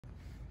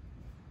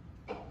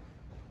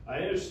I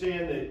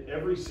understand that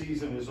every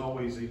season is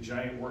always a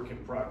giant work in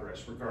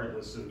progress,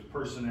 regardless of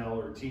personnel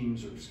or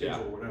teams or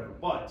schedule or whatever.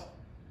 But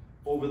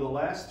over the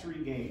last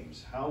 3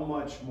 games, how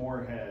much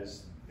more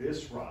has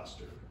this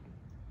roster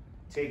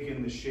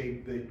taken the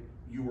shape that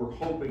you were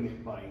hoping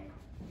it might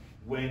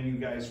when you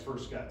guys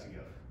first got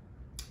together?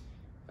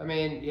 I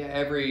mean, yeah,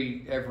 every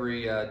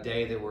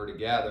day that we're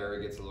together,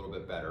 it gets a little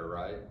bit better,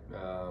 right?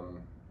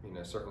 You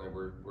know, certainly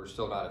we're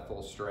still not at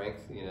full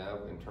strength, you know,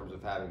 in terms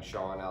of having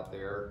Sean out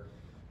there,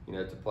 you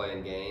know, to play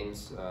in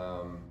games.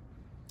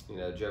 You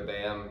know, Joe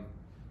Bam,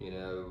 you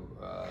know,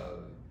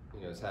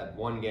 has had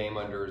 1 game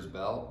under his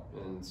belt,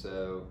 and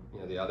so, you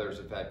know, the others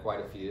have had quite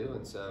a few,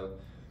 and so,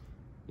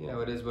 you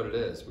know, it is what it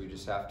is. We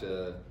just have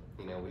to,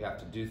 you know, we have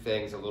to do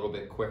things a little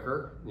bit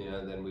quicker, you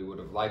know, than we would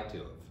have liked to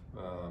have.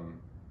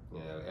 You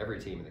know, every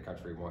team in the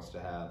country wants to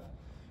have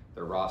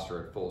their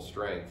roster at full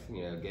strength,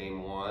 you know,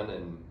 game 1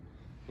 and,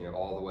 you know,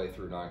 all the way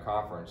through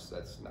non-conference.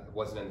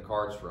 Wasn't in the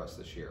cards for us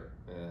this year.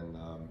 And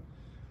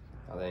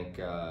I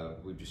think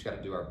we've just got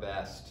to do our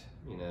best,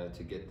 you know,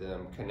 to get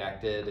them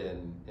connected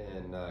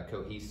and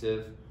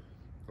cohesive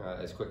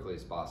as quickly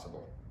as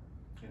possible.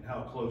 And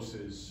how close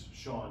is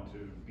Sean to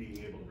being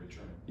able to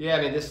return? Yeah,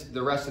 I mean,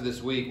 the rest of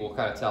this week will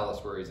kind of tell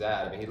us where he's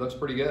at. I mean, he looks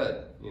pretty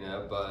good, you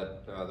know,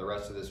 but the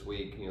rest of this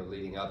week, you know,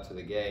 leading up to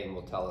the game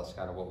will tell us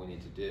kind of what we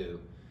need to do.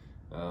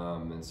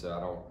 And so I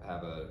don't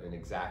have an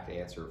exact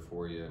answer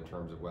for you in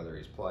terms of whether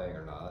he's playing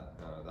or not.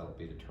 That'll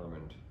be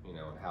determined, you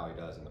know, how he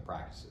does in the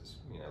practices,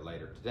 you know,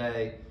 later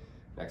today,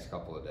 next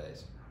couple of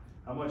days.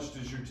 How much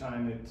does your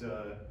time at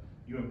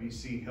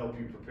UMBC help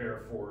you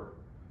prepare for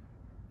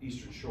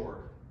Eastern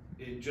Shore?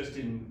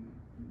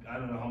 I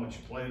don't know how much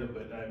you played it,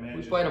 but I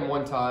imagine. We played him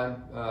 1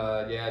 time,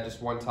 yeah, just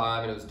 1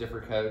 time, and it was a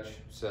different coach,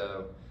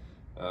 so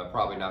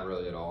probably not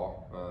really at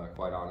all,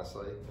 quite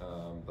honestly.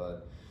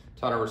 But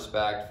ton of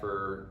respect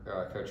for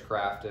Coach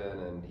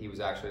Crafton, and he was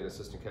actually an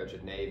assistant coach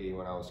at Navy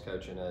when I was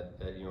coaching at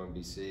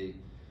UMBC,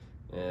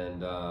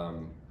 and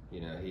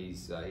you know, he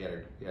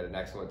had an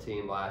excellent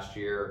team last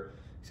year.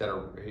 He's had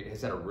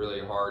a really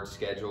hard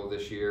schedule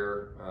this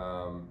year.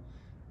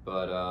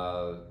 But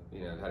you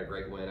know, had a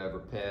great win over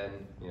Penn.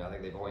 You know, I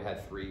think they've only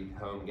had 3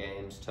 home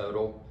games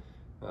total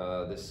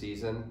this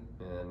season,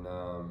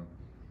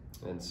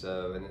 and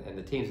so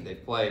the teams that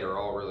they've played are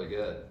all really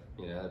good.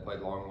 You know, they played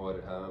Longwood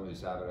at home,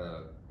 who's having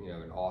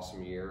an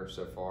awesome year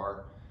so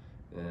far,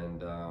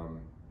 and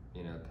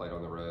you know, played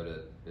on the road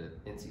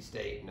at NC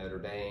State, Notre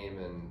Dame,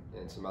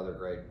 and some other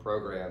great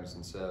programs,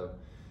 and so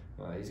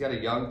he's got a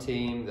young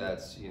team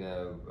that's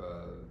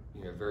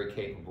very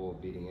capable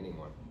of beating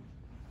anyone.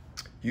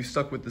 You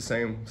stuck with the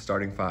same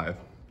starting 5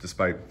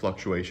 despite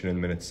fluctuation in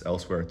minutes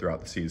elsewhere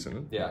throughout the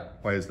season. Yeah.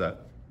 Why is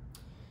that?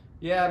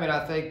 Yeah, I mean,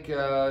 I think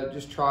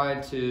just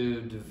trying to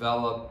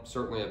develop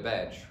certainly a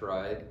bench,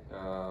 right?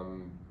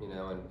 You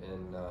know,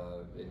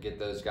 and get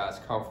those guys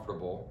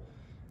comfortable.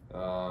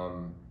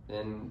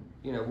 And,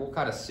 you know, we'll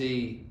kind of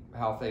see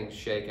how things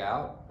shake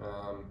out.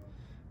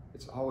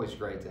 It's always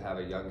great to have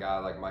a young guy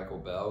like Michael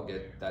Bell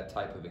get that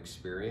type of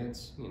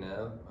experience, you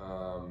know.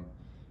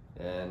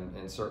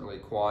 And certainly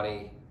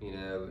Kwani, you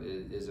know,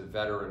 is a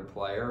veteran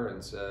player,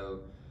 and so,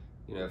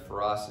 you know,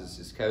 for us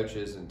as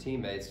coaches and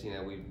teammates, you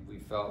know, we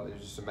felt it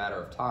was just a matter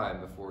of time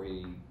before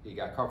he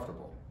got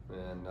comfortable,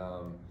 and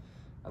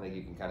I think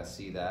you can kind of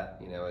see that,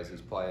 you know, as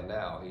he's playing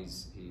now.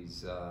 He's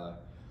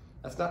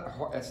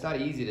that's not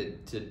easy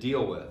to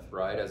deal with,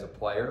 right, as a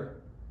player,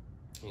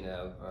 you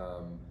know,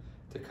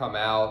 to come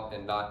out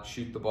and not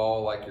shoot the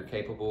ball like you're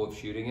capable of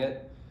shooting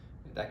it.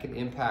 That can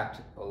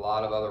impact a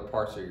lot of other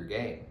parts of your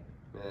game.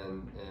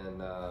 And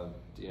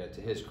you know,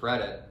 to his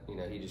credit, you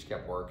know, he just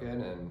kept working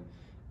and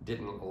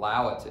didn't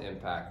allow it to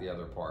impact the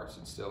other parts,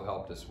 and still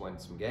helped us win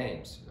some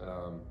games.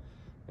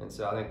 And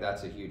so I think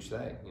that's a huge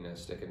thing. You know,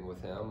 sticking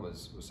with him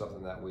was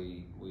something that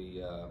we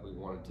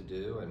wanted to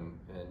do and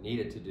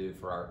needed to do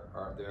for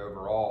the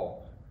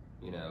overall,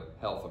 you know,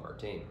 health of our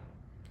team.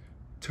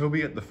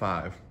 Toby at the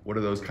 5. What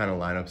do those kind of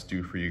lineups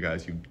do for you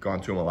guys? You've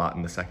gone to him a lot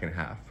in the second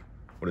half.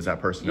 What does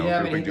that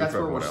personnel grouping do for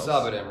everyone else?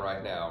 That's where we're subbing him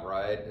right now,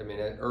 right? I mean,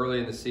 early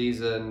in the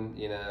season,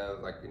 you know,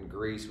 like in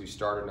Greece, we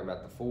started him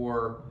at the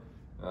 4,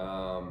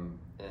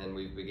 and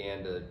we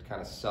began to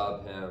kind of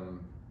sub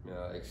him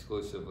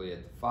exclusively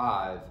at the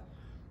 5.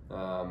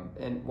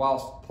 And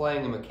whilst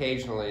playing him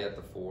occasionally at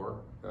the 4,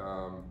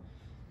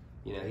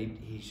 you know,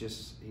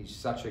 he's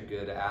such a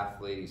good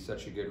athlete. He's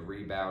such a good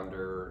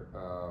rebounder.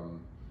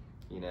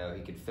 You know,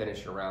 he can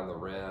finish around the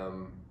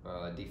rim.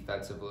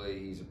 Defensively,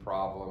 he's a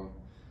problem.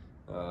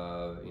 You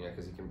know,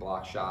 because he can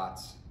block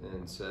shots,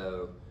 and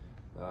so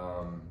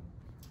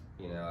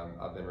you know,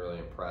 I've been really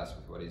impressed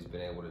with what he's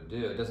been able to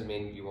do. It doesn't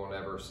mean you won't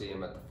ever see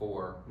him at the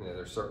 4. You know,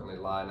 there's certainly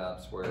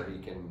lineups where he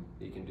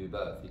can do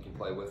both. He can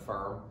play with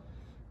firm.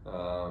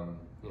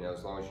 You know,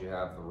 as long as you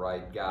have the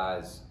right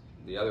guys,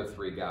 the other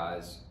 3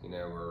 guys, you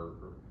know, or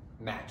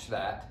match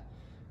that.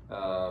 You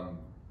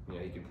know,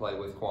 he can play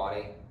with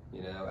Kwani,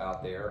 you know,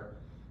 out there.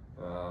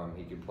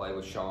 He can play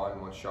with Sean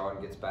once Sean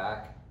gets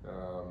back.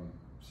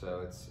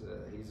 So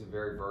he's a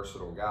very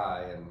versatile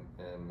guy,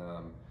 and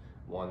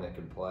one that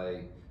can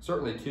play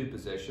certainly 2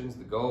 positions.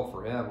 The goal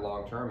for him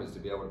long term is to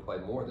be able to play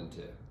more than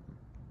 2.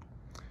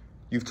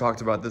 You've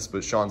talked about this,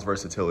 but Sean's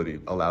versatility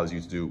allows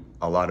you to do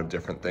a lot of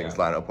different things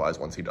lineup-wise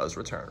once he does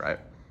return, right?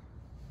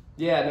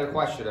 Yeah, no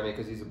question. I mean,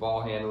 because he's a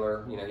ball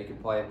handler. You know, he can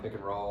play in pick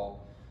and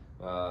roll.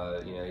 You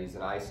know, he's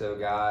an ISO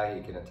guy.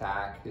 He can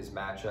attack his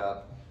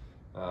matchup.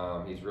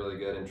 He's really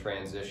good in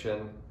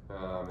transition,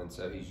 and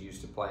so he's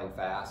used to playing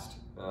fast.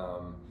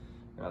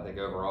 And I think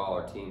overall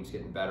our team's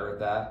getting better at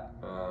that.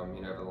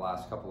 You know, over the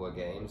last couple of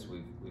games,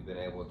 we've been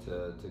able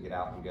to get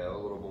out and go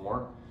a little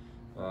more.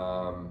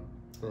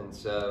 And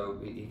so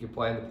he can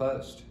play in the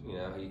post. You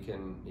know, he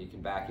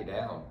can back you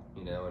down.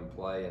 You know, and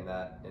play in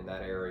that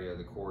area of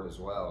the court as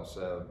well.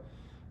 So,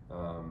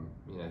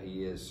 you know,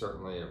 he is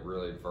certainly a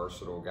really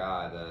versatile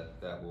guy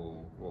that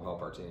will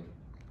help our team.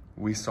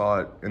 We saw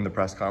it in the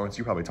press conference.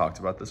 You probably talked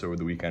about this over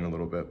the weekend a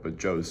little bit, but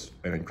Joe's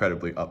an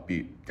incredibly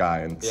upbeat guy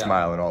and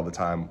smiling all the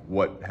time.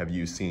 What have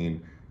you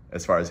seen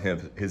as far as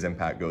his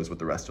impact goes with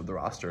the rest of the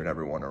roster and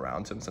everyone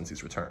around him since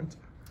he's returned?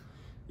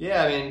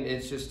 Yeah, I mean,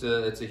 it's just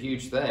it's a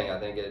huge thing. I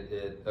think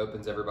it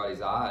opens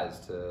everybody's eyes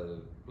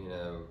to, you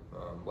know,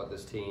 what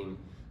this team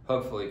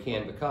hopefully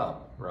can become,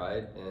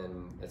 right?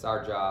 And it's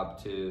our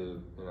job to,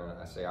 you know,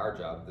 I say our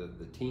job,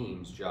 the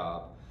team's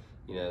job,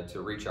 you know,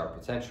 to reach our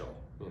potential,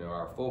 you know,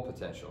 our full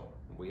potential.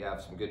 We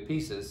have some good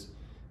pieces,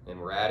 and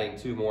we're adding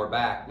 2 more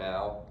back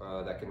now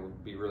that can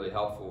be really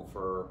helpful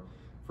for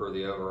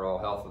the overall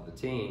health of the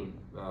team.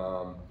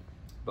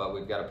 But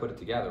we've got to put it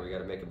together. We got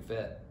to make them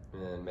fit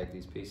and make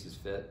these pieces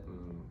fit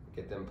and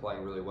get them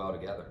playing really well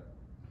together.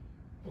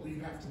 I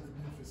believe after the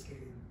Memphis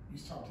game, you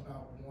talked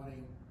about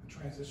wanting the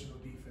transitional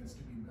defense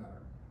to be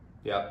better.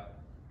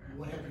 Yep.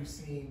 What have you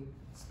seen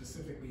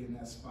specifically in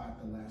that spot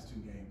the last 2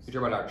 games?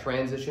 You're talking about our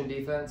transition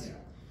defense?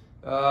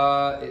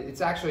 Yeah.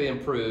 It's actually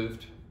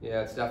improved.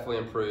 Yeah, it's definitely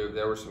improved.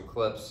 There were some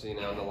clips, you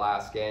know, in the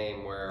last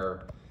game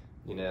where,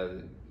 you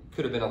know,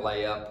 could have been a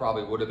layup,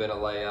 probably would have been a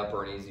layup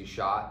or an easy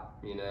shot,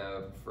 you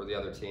know, for the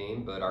other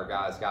team. But our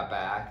guys got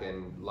back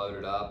and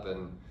loaded up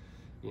and,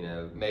 you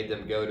know, made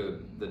them go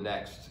to the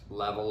next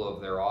level of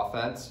their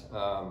offense.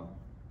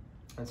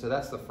 And so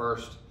that's the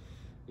first,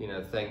 you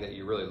know, thing that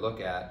you really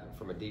look at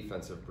from a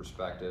defensive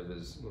perspective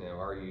is, you know,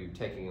 are you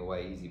taking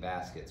away easy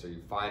baskets? Are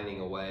you finding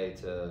a way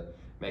to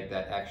make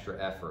that extra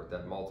effort,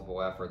 that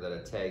multiple effort that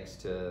it takes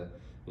to,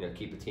 you know,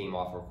 keep a team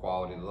off a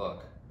quality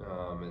look?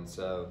 And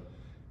so,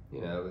 you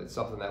know, it's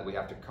something that we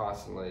have to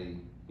constantly,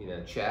 you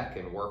know, check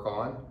and work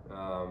on.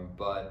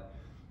 But,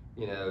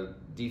 you know,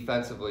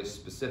 defensively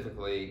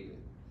specifically,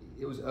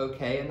 it was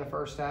okay in the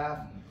first half.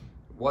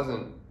 It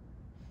wasn't,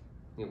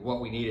 you know,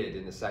 what we needed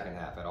in the second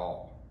half at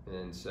all.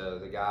 And so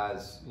the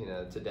guys, you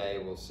know, today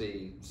will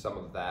see some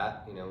of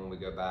that, you know, when we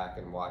go back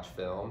and watch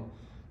film.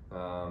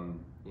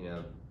 You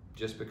know,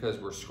 just because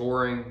we're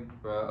scoring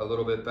a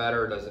little bit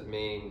better doesn't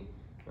mean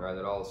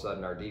that all of a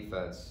sudden our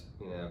defense,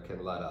 you know,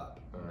 can let up.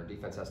 Our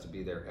defense has to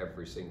be there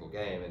every single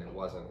game, and it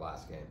wasn't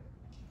last game.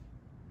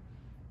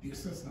 The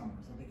assist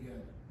numbers, I think you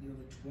had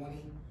nearly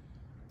 20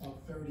 on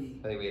 30.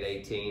 I think we had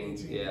 18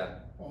 yeah.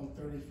 On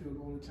 30 field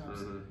goal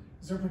attempts. Mm-hmm.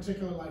 Is there a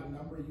particular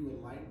number you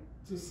would like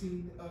to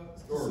see?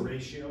 Or a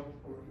ratio?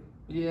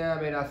 Yeah,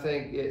 I mean, I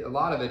think a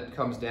lot of it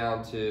comes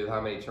down to how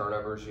many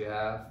turnovers you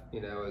have, you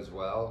know, as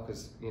well.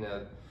 Because, you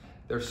know,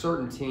 there's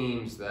certain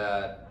teams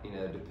that, you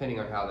know, depending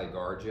on how they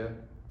guard you,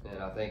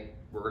 and I think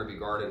we're going to be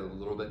guarded a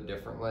little bit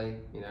differently,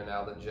 you know,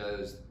 now that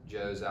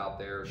Joe's out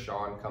there,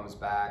 Sean comes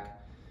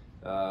back.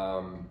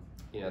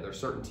 You know, there's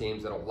certain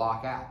teams that'll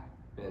lock out.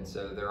 And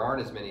so there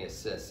aren't as many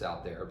assists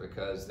out there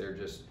because they're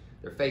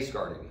face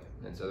guarding you.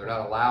 And so they're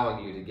not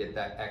allowing you to get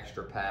that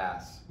extra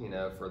pass, you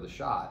know, for the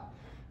shot.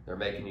 They're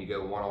making you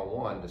go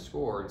one-on-one to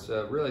score. And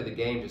so really the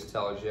game just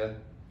tells you,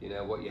 you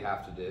know, what you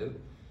have to do.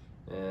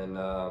 And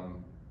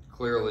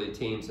clearly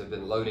teams have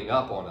been loading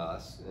up on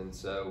us. And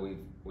so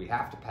we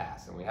have to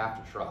pass and we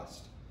have to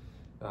trust.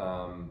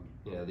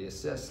 You know, the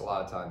assists a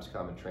lot of times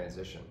come in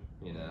transition,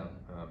 you know.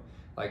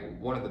 Like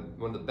one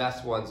of the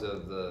best ones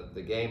of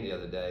the game the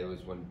other day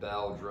was when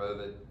Bell drove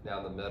it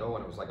down the middle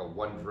and it was like a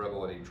one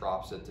dribble and he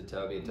drops it to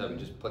Toby and Toby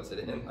just puts it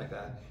in like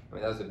that. I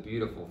mean, that was a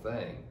beautiful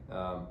thing.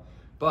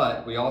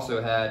 But we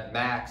also had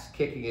Max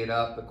kicking it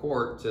up the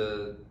court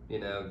to, you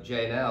know,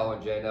 J&L,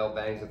 and J&L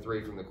bangs a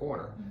 3 from the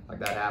corner. Like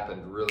that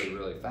happened really,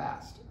 really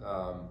fast.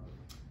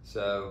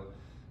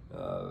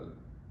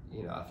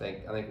 You know, I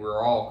think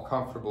we're all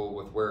comfortable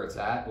with where it's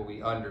at, but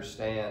we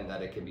understand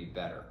that it can be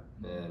better.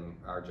 And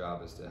our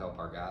job is to help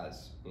our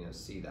guys, you know,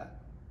 see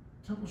that.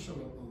 Temple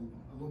showed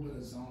a little bit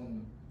of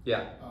zone.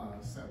 Yeah.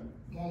 So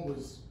one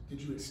was,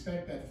 did you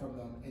expect that from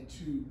them? And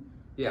 2,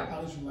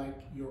 how did you like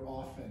your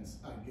offense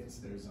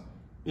against their zone?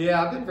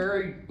 Yeah, I've been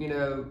very, you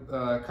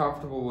know,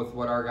 comfortable with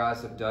what our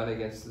guys have done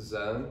against the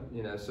zone,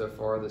 you know, so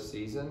far this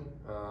season.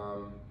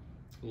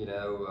 You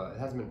know, it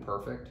hasn't been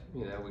perfect.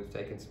 You know, we've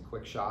taken some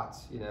quick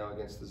shots, you know,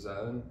 against the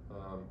zone.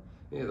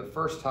 You know, the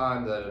first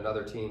time that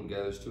another team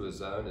goes to a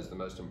zone is the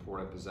most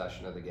important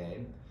possession of the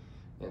game.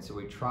 And so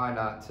we try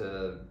not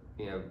to,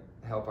 you know,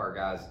 help our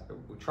guys.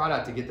 We try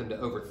not to get them to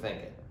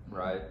overthink it,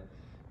 right?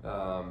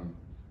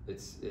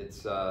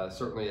 It's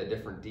certainly a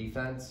different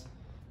defense,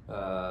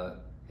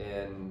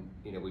 and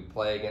we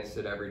play against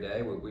it every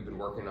day. We've been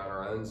working on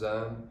our own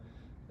zone,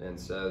 and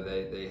so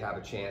they have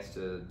a chance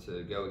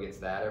to go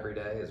against that every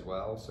day as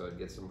well. So it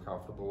gets them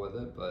comfortable with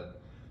it, but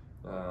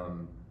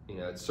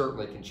it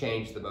certainly can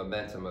change the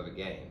momentum of a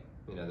game.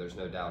 There's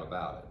no doubt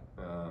about it.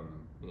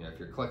 If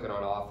you're clicking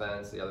on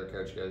offense, the other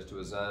coach goes to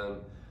a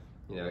zone,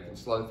 it can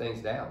slow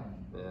things down,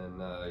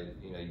 and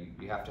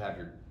you have to have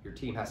your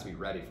team has to be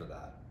ready for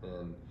that.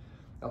 And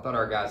I thought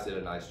our guys did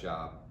a nice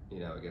job,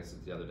 against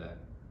it the other day.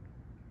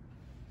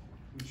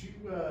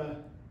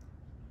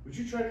 Would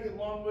you try to get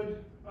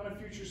Longwood on a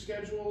future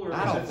schedule? Or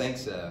I don't think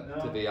so.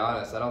 No? To be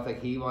honest, I don't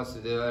think he wants to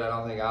do it. I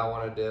don't think I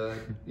want to do it.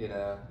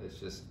 It's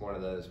just one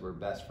of those. We're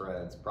best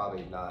friends.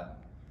 Probably not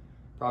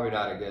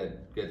a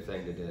good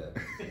thing to do.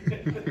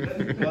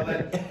 Well,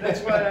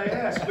 that's why I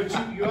asked. But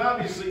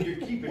you're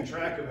keeping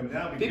track of him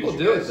now. Because people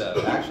do it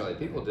though. Actually,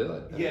 people do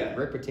it. Yeah.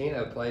 Rick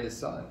Pitino played his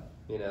son,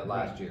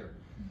 last year.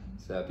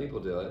 So people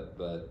do it,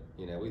 but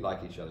we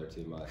like each other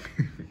too much.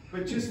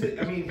 But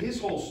his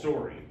whole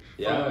story.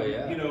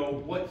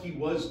 From, what he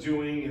was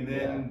doing, and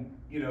then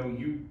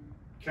you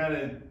kind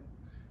of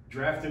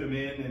drafted him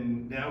in,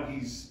 and now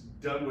he's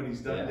done what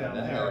he's done down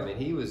there.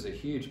 He was a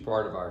huge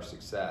part of our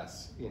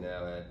success,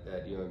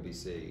 at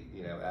UMBC.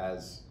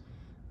 As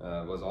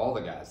was all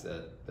the guys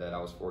that I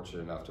was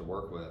fortunate enough to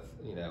work with,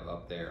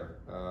 up there.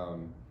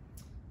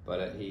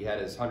 But he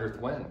had his 100th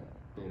win,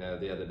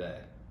 the other day.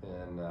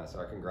 And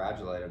so I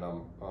congratulated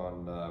him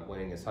on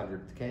winning his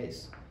 100th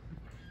case.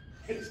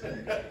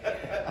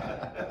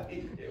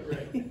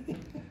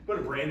 Put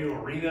a brand new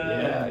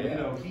arena. They've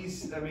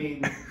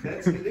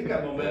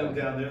got momentum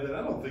down there that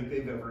I don't think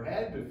they've ever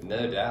had before.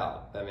 No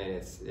doubt.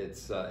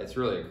 It's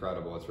really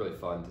incredible. It's really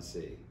fun to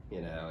see.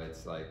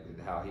 It's like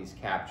how he's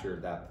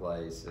captured that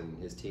place and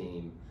his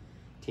teams.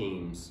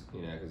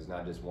 Because it's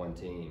not just one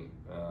team.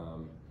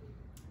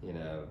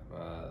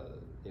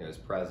 His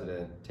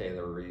president,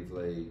 Taylor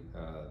Reevely,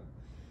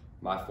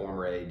 my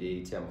former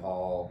AD, Tim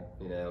Hall,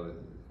 the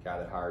guy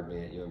that hired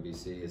me at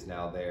UMBC is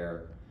now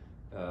there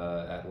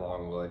at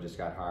Longwood, just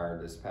got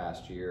hired this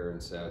past year,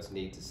 and so it's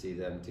neat to see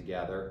them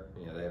together.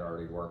 They had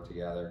already worked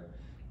together,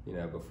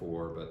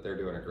 before, but they're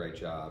doing a great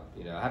job.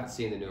 I haven't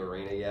seen the new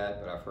arena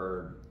yet, but I've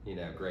heard,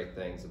 great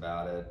things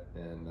about it,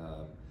 and,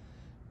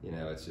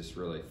 it's just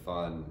really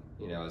fun,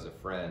 as a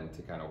friend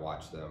to kind of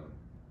watch them,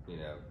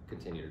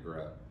 continue to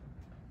grow.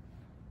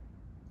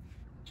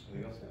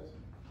 Anything else, guys?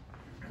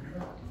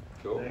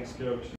 Cool. Thanks, Coach.